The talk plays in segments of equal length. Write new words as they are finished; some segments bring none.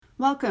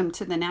Welcome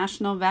to the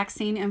National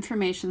Vaccine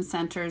Information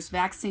Center's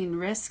Vaccine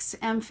Risks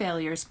and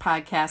Failures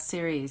podcast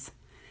series.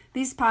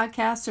 These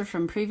podcasts are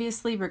from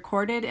previously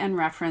recorded and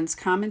referenced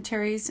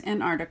commentaries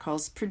and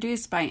articles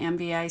produced by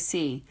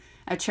MVIC,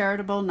 a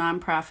charitable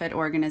nonprofit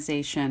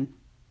organization.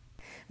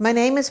 My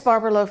name is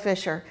Barbara Lowe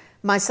Fisher.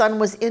 My son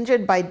was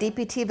injured by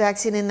DPT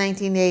vaccine in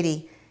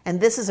 1980,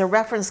 and this is a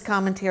reference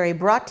commentary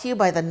brought to you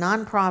by the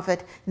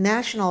nonprofit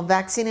National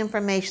Vaccine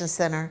Information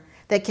Center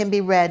that can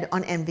be read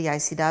on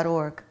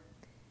nvic.org.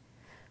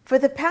 For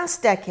the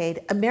past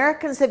decade,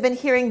 Americans have been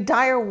hearing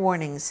dire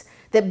warnings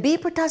that B.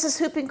 pertussis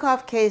whooping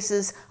cough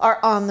cases are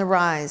on the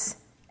rise,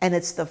 and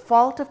it's the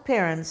fault of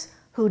parents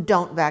who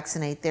don't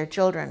vaccinate their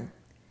children.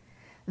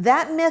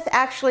 That myth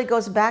actually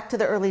goes back to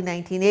the early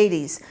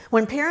 1980s,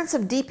 when parents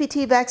of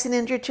DPT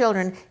vaccine-injured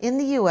children in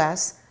the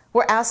U.S.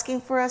 were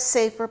asking for a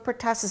safer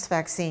pertussis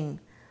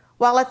vaccine,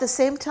 while at the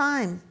same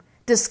time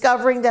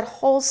discovering that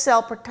whole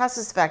cell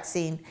pertussis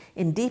vaccine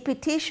in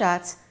DPT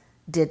shots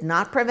did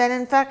not prevent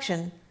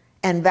infection,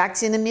 and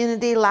vaccine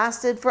immunity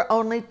lasted for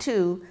only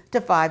 2 to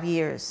 5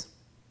 years.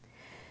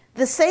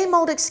 The same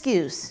old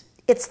excuse,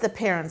 it's the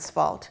parents'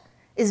 fault,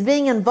 is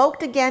being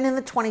invoked again in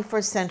the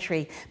 21st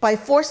century by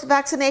forced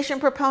vaccination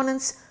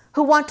proponents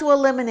who want to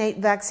eliminate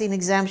vaccine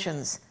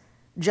exemptions,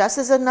 just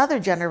as another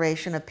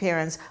generation of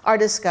parents are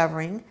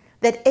discovering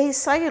that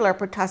acellular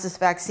pertussis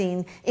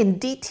vaccine in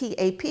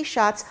DTaP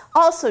shots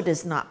also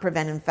does not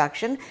prevent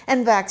infection,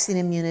 and vaccine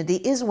immunity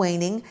is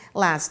waning,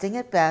 lasting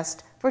at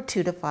best for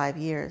 2 to 5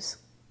 years.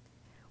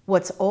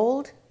 What's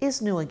old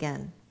is new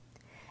again.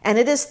 And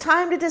it is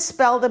time to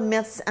dispel the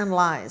myths and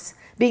lies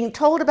being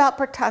told about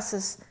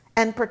pertussis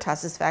and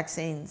pertussis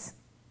vaccines.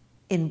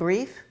 In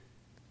brief,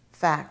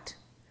 fact.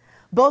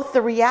 Both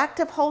the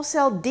reactive whole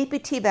cell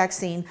DPT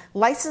vaccine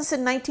licensed in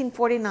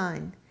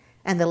 1949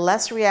 and the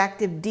less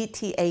reactive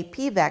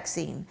DTaP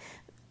vaccine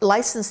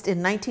licensed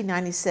in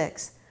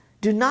 1996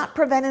 do not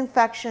prevent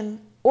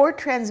infection or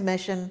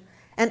transmission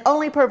and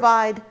only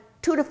provide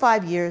 2 to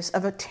 5 years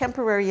of a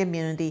temporary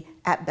immunity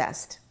at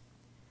best.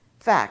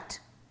 Fact.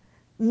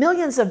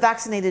 Millions of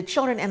vaccinated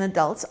children and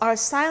adults are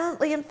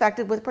silently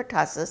infected with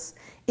pertussis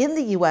in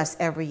the U.S.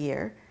 every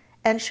year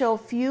and show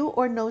few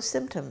or no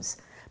symptoms,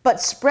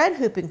 but spread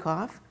whooping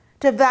cough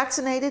to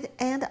vaccinated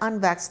and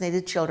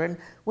unvaccinated children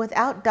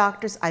without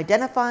doctors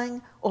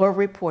identifying or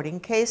reporting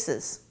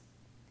cases.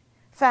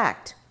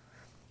 Fact.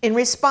 In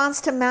response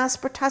to mass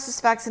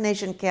pertussis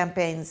vaccination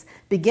campaigns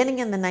beginning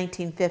in the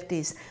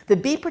 1950s, the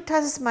B.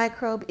 pertussis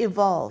microbe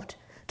evolved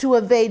to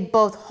evade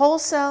both whole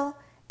cell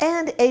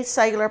and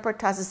acellular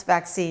pertussis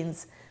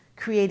vaccines,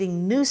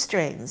 creating new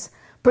strains,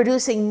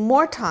 producing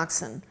more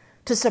toxin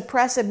to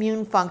suppress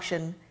immune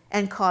function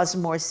and cause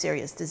more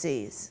serious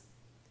disease.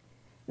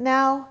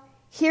 Now,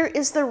 here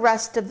is the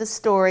rest of the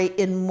story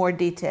in more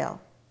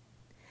detail.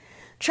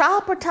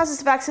 Child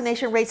pertussis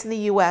vaccination rates in the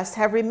U.S.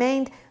 have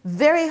remained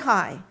very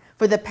high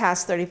for the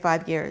past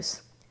 35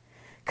 years.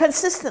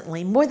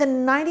 Consistently, more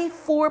than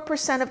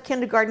 94% of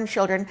kindergarten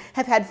children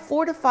have had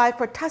 4 to 5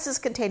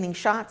 pertussis-containing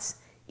shots,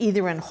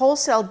 either in whole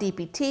cell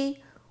DPT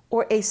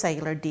or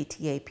acellular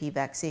DTaP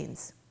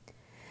vaccines.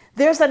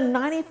 There's a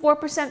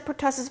 94%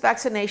 pertussis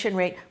vaccination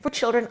rate for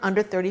children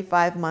under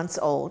 35 months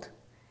old.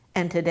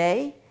 And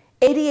today,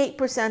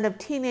 88% of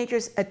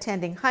teenagers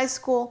attending high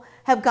school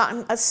have gotten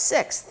a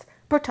 6th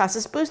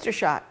pertussis booster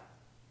shot.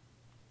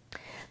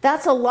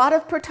 That's a lot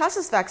of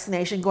pertussis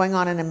vaccination going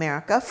on in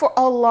America for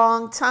a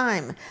long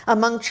time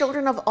among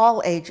children of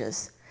all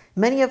ages,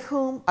 many of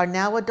whom are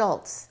now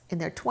adults in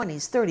their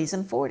 20s, 30s,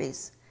 and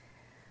 40s.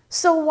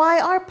 So why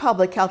are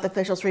public health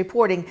officials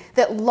reporting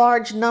that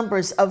large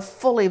numbers of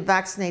fully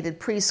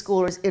vaccinated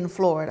preschoolers in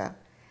Florida,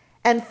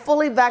 and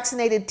fully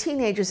vaccinated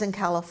teenagers in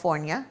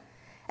California,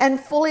 and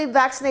fully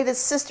vaccinated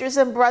sisters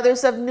and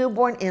brothers of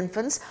newborn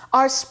infants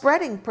are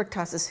spreading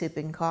pertussis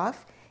whooping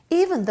cough,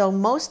 even though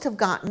most have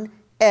gotten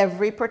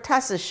every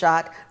pertussis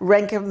shot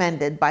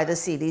recommended by the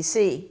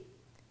CDC?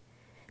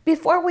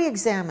 Before we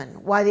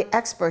examine why the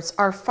experts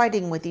are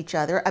fighting with each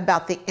other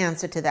about the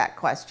answer to that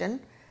question,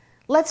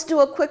 let's do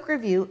a quick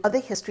review of the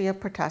history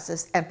of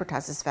pertussis and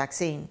pertussis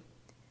vaccine.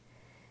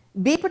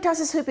 B.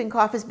 pertussis whooping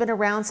cough has been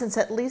around since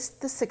at least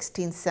the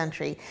 16th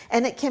century,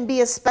 and it can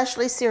be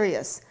especially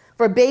serious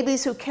for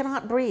babies who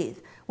cannot breathe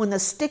when the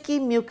sticky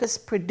mucus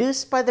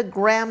produced by the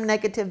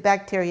gram-negative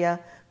bacteria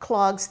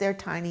clogs their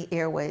tiny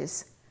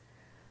airways.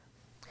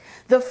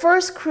 The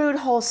first crude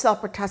whole cell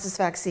pertussis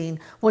vaccine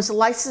was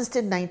licensed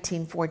in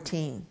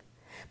 1914,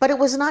 but it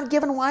was not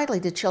given widely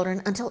to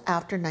children until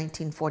after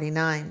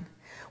 1949.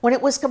 When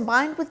it was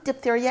combined with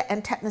diphtheria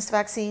and tetanus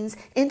vaccines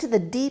into the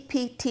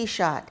DPT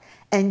shot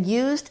and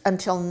used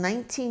until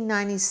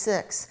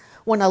 1996,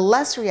 when a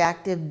less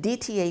reactive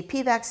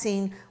DTaP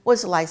vaccine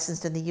was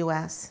licensed in the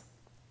U.S.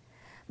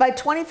 By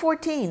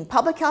 2014,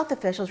 public health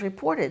officials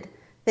reported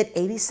that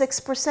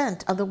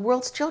 86% of the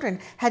world's children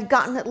had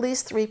gotten at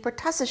least 3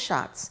 pertussis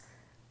shots,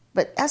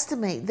 but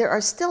estimate there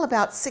are still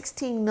about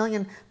 16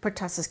 million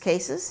pertussis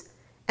cases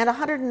and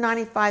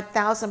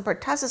 195,000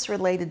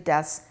 pertussis-related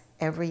deaths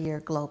every year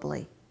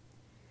globally.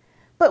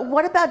 But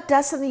what about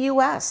deaths in the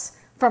U.S.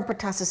 from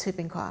pertussis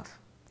whooping cough?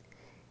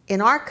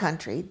 In our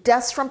country,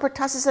 deaths from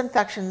pertussis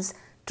infections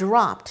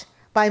dropped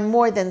by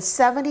more than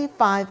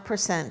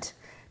 75%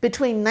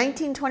 between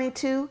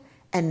 1922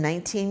 and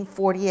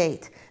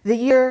 1948, the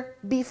year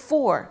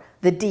before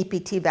the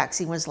DPT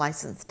vaccine was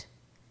licensed.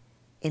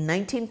 In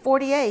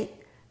 1948,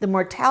 the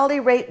mortality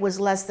rate was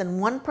less than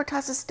 1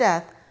 pertussis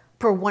death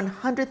per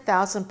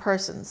 100,000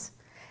 persons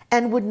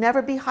and would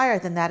never be higher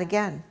than that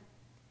again.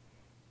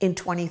 In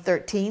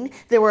 2013,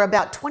 there were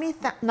about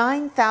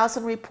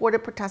 29,000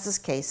 reported pertussis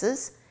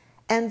cases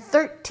and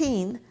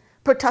 13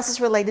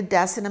 pertussis-related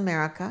deaths in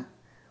America,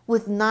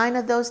 with 9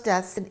 of those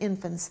deaths in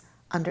infants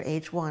under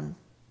age 1.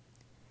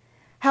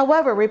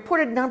 However,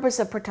 reported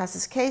numbers of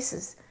pertussis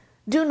cases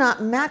do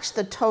not match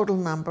the total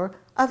number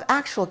of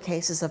actual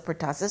cases of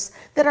pertussis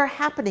that are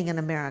happening in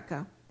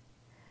America.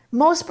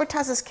 Most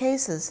pertussis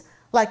cases,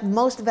 like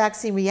most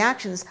vaccine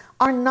reactions,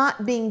 are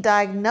not being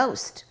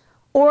diagnosed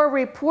or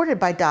reported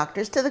by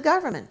doctors to the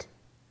government.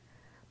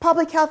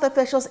 Public health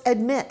officials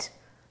admit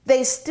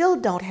they still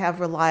don't have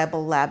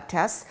reliable lab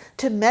tests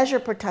to measure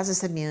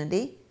pertussis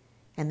immunity,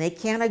 and they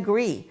can't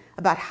agree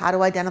about how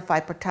to identify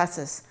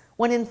pertussis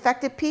when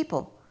infected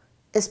people,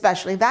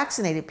 especially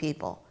vaccinated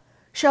people,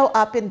 show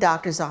up in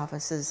doctors'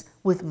 offices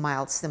with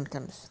mild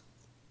symptoms.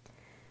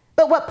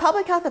 But what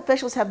public health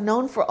officials have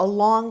known for a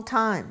long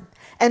time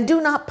and do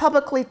not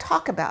publicly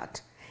talk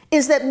about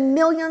is that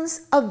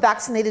millions of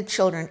vaccinated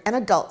children and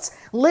adults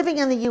living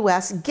in the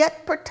U.S.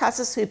 get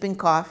pertussis whooping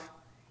cough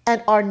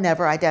and are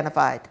never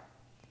identified.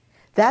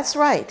 That's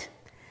right.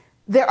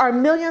 There are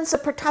millions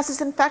of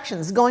pertussis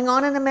infections going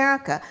on in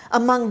America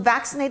among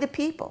vaccinated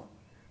people,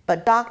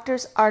 but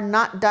doctors are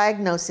not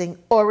diagnosing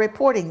or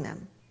reporting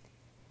them.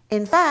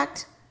 In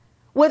fact,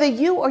 whether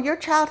you or your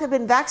child have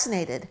been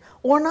vaccinated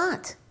or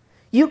not,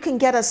 you can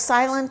get a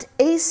silent,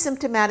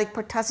 asymptomatic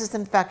pertussis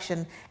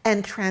infection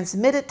and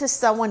transmit it to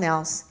someone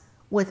else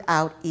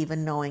without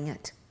even knowing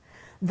it.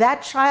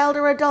 That child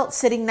or adult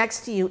sitting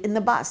next to you in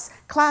the bus,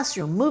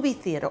 classroom, movie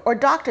theater, or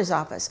doctor's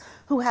office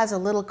who has a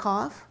little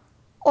cough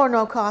or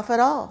no cough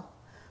at all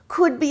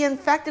could be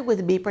infected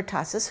with B.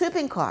 pertussis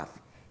whooping cough,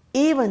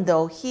 even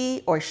though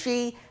he or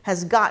she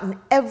has gotten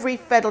every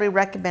federally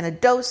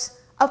recommended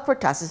dose of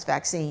pertussis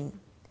vaccine.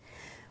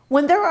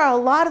 When there are a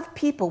lot of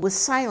people with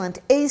silent,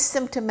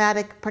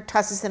 asymptomatic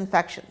pertussis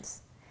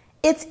infections,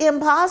 it's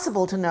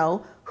impossible to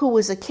know who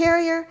is a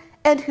carrier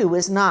and who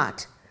is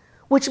not,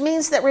 which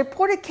means that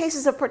reported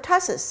cases of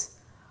pertussis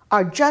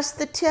are just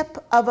the tip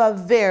of a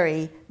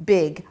very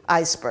big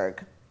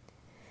iceberg.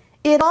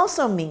 It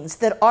also means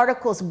that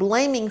articles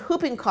blaming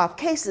whooping cough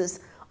cases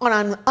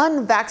on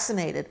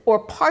unvaccinated or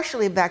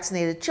partially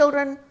vaccinated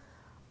children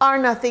are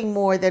nothing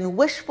more than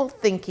wishful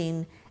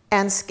thinking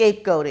and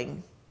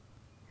scapegoating.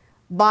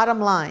 Bottom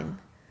line,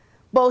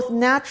 both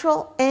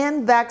natural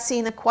and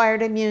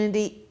vaccine-acquired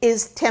immunity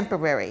is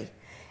temporary,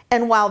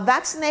 and while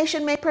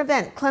vaccination may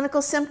prevent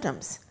clinical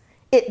symptoms,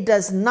 it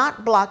does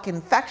not block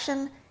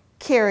infection,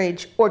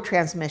 carriage, or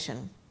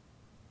transmission.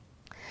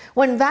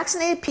 When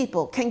vaccinated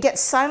people can get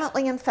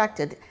silently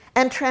infected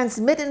and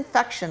transmit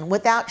infection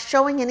without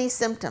showing any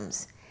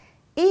symptoms,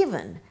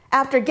 even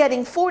after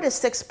getting 4 to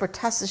 6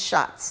 pertussis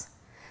shots,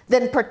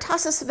 then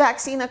pertussis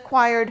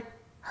vaccine-acquired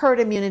herd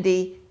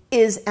immunity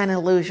is an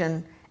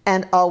illusion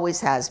and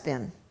always has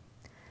been.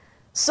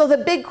 So the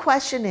big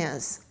question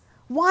is,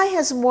 why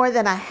has more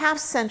than a half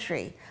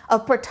century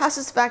of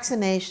pertussis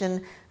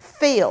vaccination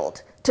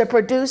failed to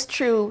produce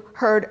true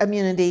herd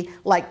immunity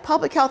like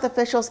public health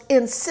officials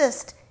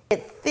insist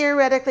it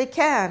theoretically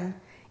can,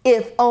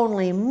 if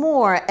only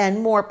more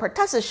and more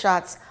pertussis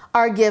shots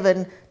are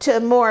given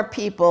to more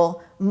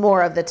people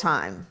more of the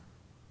time?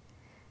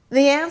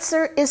 The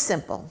answer is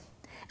simple,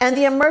 and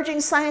the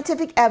emerging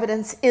scientific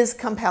evidence is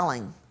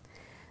compelling.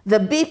 The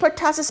B.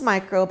 pertussis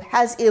microbe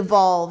has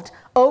evolved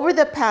over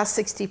the past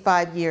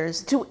 65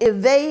 years to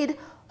evade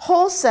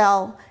whole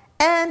cell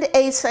and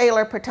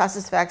acellular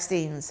pertussis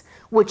vaccines,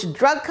 which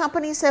drug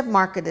companies have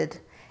marketed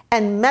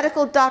and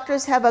medical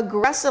doctors have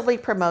aggressively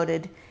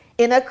promoted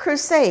in a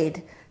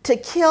crusade to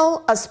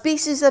kill a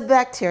species of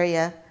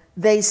bacteria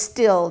they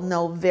still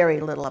know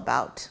very little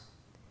about.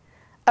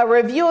 A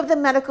review of the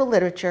medical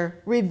literature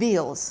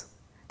reveals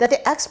that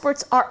the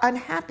experts are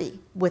unhappy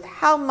with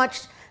how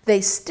much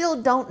they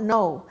still don't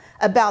know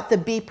about the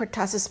B.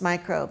 pertussis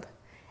microbe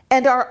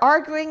and are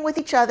arguing with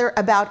each other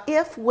about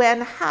if,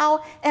 when,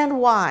 how, and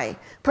why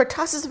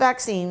pertussis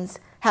vaccines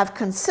have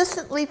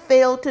consistently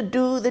failed to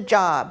do the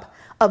job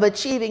of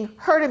achieving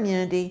herd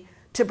immunity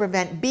to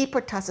prevent B.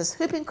 pertussis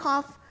whooping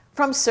cough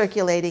from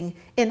circulating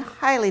in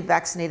highly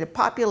vaccinated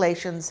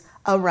populations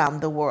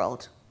around the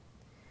world.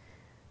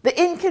 The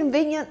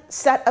inconvenient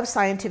set of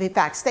scientific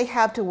facts they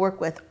have to work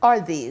with are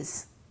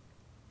these.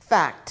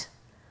 Fact: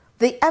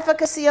 the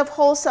efficacy of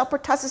whole cell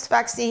pertussis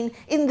vaccine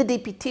in the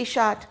DPT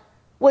shot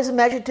was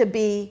measured to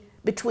be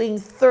between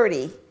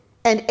 30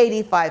 and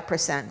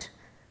 85%,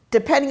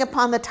 depending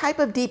upon the type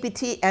of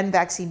DPT and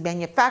vaccine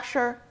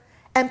manufacturer,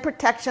 and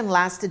protection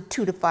lasted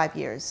 2 to 5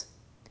 years.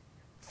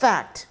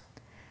 Fact: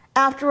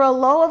 after a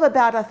low of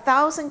about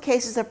 1,000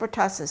 cases of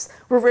pertussis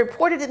were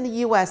reported in the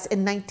U.S. in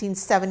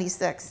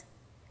 1976.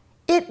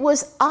 It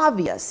was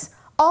obvious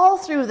all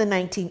through the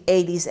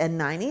 1980s and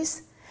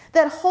 90s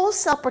that whole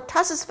cell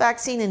pertussis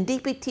vaccine and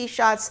DPT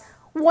shots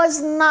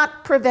was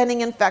not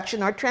preventing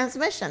infection or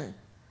transmission.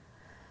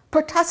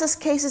 Pertussis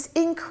cases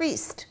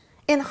increased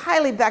in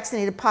highly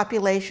vaccinated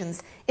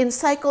populations in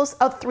cycles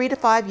of 3 to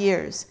 5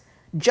 years,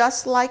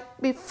 just like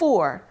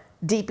before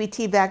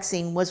DPT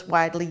vaccine was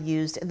widely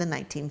used in the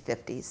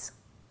 1950s.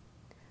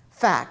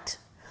 Fact: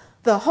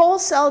 the whole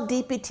cell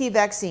DPT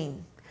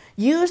vaccine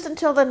used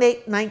until the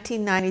late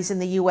 1990s in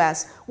the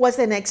US was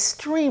an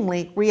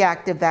extremely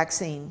reactive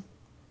vaccine.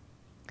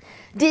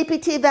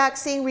 DPT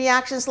vaccine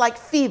reactions like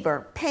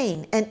fever,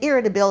 pain, and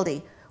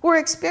irritability were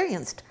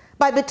experienced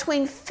by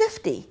between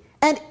 50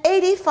 and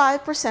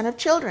 85% of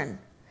children,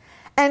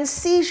 and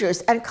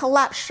seizures and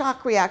collapse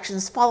shock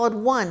reactions followed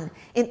 1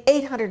 in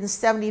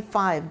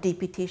 875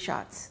 DPT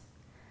shots.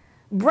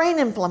 Brain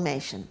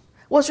inflammation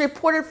was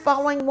reported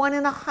following 1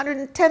 in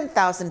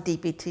 110,000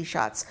 DPT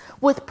shots,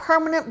 with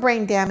permanent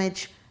brain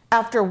damage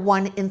after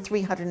 1 in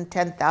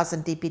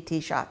 310,000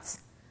 DPT shots.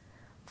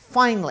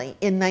 Finally,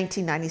 in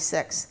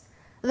 1996,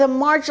 the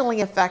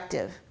marginally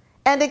effective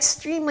and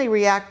extremely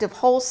reactive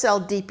whole cell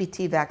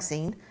DPT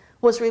vaccine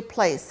was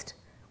replaced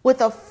with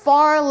a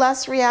far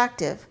less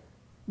reactive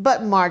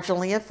but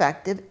marginally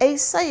effective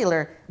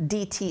acellular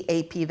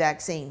DTaP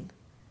vaccine.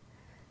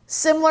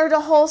 Similar to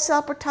whole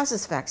cell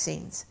pertussis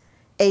vaccines,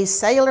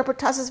 acellular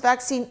pertussis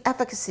vaccine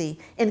efficacy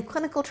in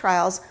clinical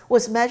trials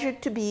was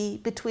measured to be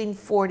between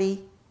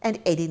 40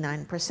 and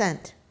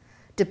 89%,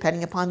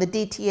 depending upon the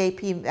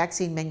DTaP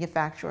vaccine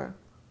manufacturer.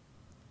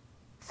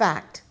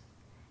 Fact: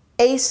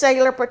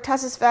 acellular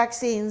pertussis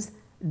vaccines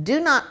do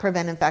not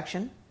prevent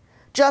infection,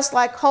 just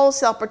like whole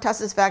cell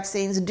pertussis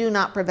vaccines do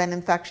not prevent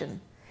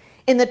infection.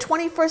 In the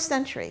 21st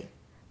century,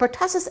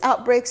 pertussis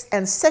outbreaks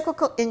and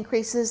cyclical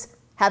increases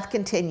have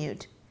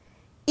continued,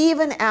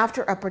 even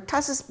after a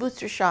pertussis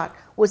booster shot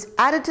was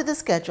added to the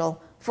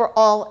schedule for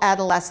all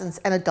adolescents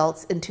and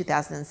adults in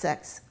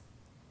 2006.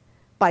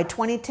 By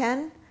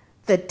 2010,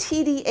 the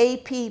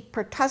TDAP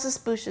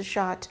pertussis booster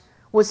shot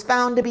was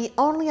found to be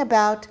only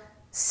about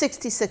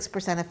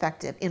 66%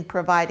 effective in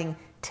providing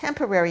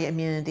temporary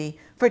immunity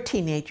for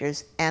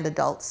teenagers and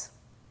adults.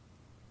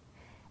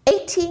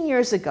 18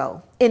 years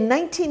ago, in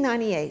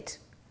 1998,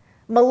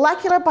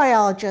 molecular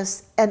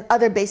biologists and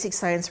other basic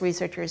science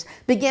researchers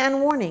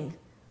began warning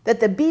that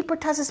the B.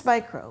 pertussis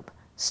microbe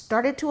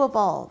started to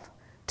evolve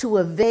to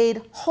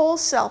evade whole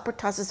cell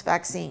pertussis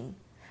vaccine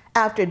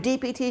after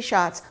DPT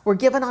shots were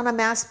given on a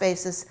mass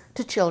basis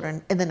to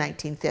children in the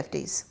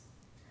 1950s.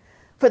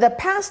 For the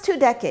past 2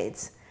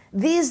 decades,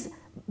 these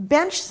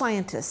bench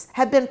scientists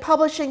have been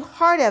publishing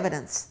hard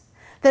evidence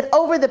that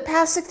over the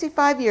past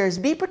 65 years,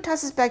 B.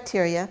 pertussis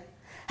bacteria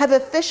have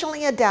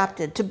efficiently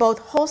adapted to both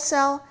whole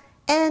cell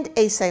and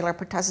acellular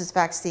pertussis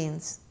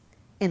vaccines.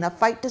 In a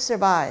fight to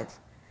survive,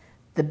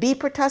 the B.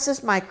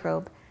 pertussis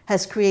microbe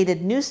has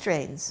created new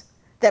strains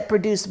that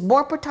produce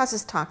more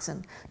pertussis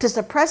toxin to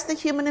suppress the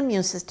human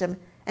immune system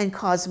and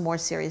cause more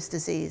serious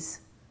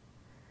disease.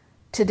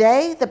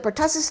 Today, the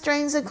pertussis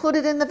strains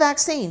included in the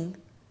vaccine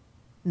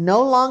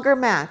no longer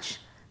match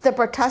the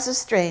pertussis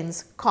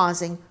strains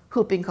causing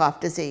whooping cough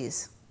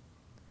disease.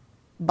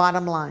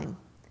 Bottom line,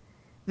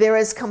 there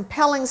is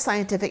compelling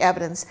scientific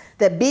evidence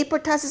that B.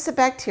 pertussis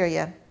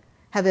bacteria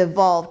have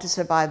evolved to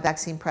survive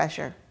vaccine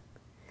pressure.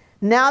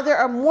 Now there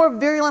are more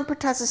virulent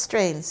pertussis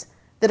strains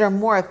that are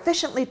more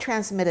efficiently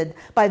transmitted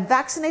by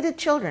vaccinated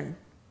children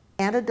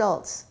and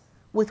adults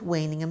with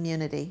waning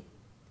immunity.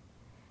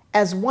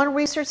 As one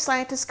research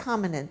scientist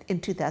commented in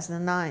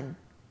 2009,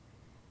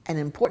 an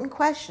important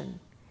question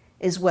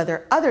is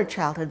whether other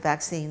childhood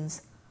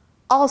vaccines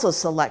also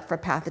select for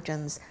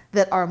pathogens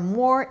that are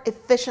more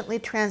efficiently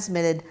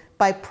transmitted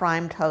by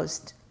primed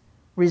hosts,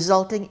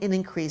 resulting in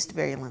increased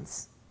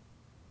virulence.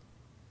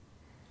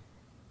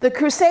 The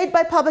crusade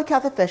by public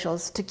health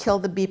officials to kill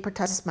the B.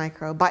 pertussis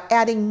microbe by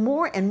adding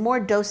more and more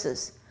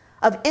doses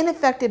of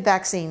ineffective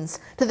vaccines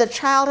to the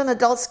child and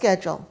adult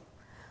schedule,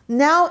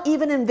 now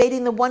even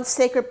invading the once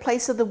sacred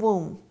place of the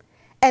womb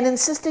and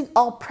insisting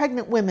all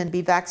pregnant women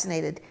be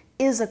vaccinated,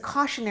 is a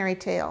cautionary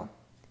tale.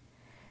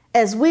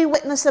 As we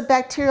witness a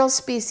bacterial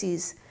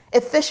species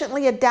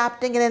efficiently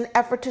adapting in an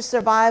effort to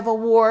survive a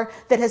war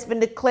that has been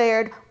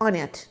declared on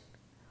it,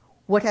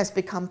 what has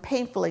become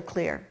painfully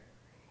clear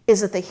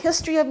is that the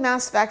history of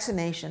mass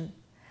vaccination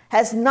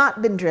has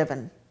not been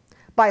driven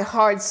by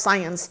hard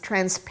science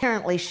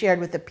transparently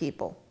shared with the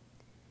people.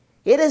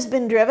 It has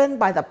been driven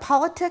by the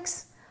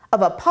politics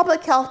of a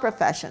public health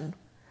profession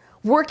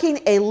working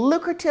a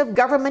lucrative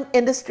government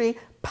industry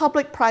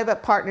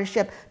public-private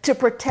partnership to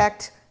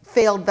protect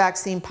failed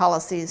vaccine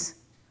policies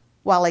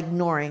while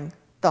ignoring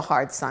the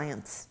hard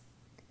science.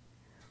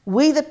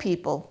 We, the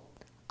people,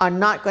 are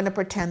not going to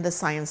pretend the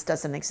science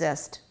doesn't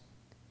exist.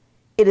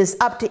 It is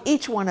up to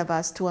each one of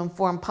us to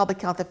inform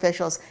public health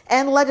officials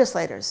and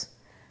legislators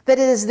that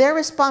it is their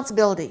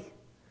responsibility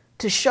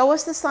to show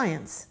us the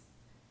science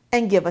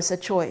and give us a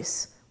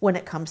choice when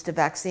it comes to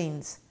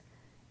vaccines,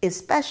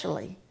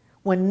 especially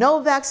when no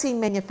vaccine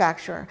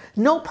manufacturer,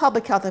 no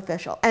public health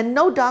official, and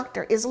no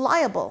doctor is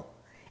liable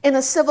in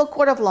a civil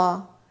court of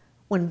law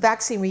when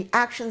vaccine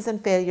reactions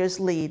and failures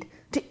lead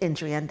to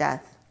injury and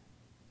death.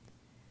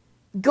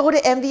 Go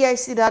to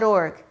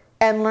NVIC.org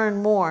and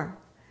learn more.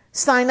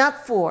 Sign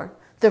up for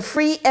the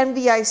free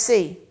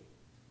NVIC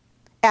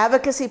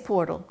advocacy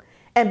portal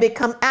and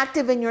become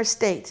active in your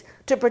state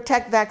to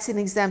protect vaccine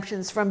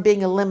exemptions from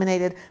being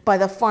eliminated by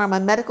the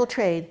pharma, medical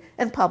trade,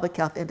 and public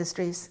health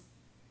industries.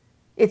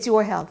 It's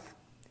your health,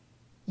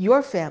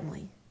 your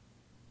family,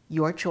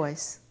 your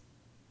choice.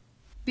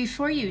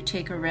 Before you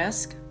take a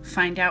risk,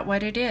 find out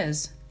what it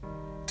is.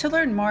 To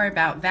learn more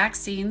about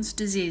vaccines,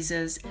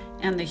 diseases,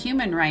 and the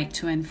human right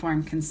to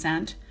informed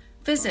consent,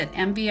 visit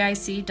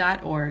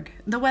NVIC.org,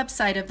 the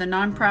website of the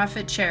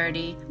nonprofit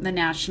charity, the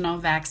National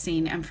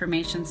Vaccine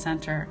Information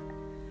Center.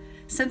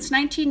 Since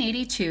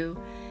 1982,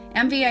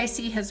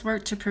 NVIC has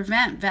worked to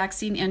prevent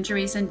vaccine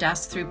injuries and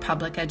deaths through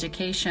public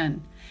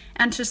education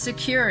and to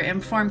secure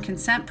informed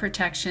consent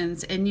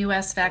protections in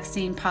U.S.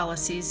 vaccine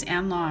policies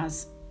and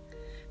laws.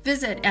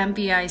 Visit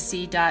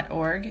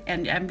NVIC.org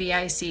and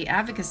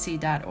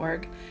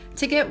NVICadvocacy.org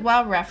to get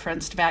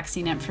well-referenced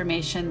vaccine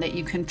information that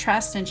you can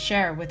trust and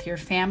share with your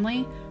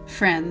family,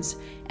 friends,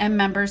 and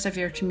members of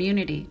your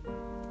community.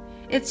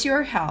 It's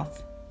your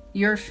health,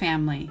 your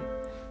family,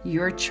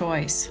 your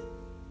choice.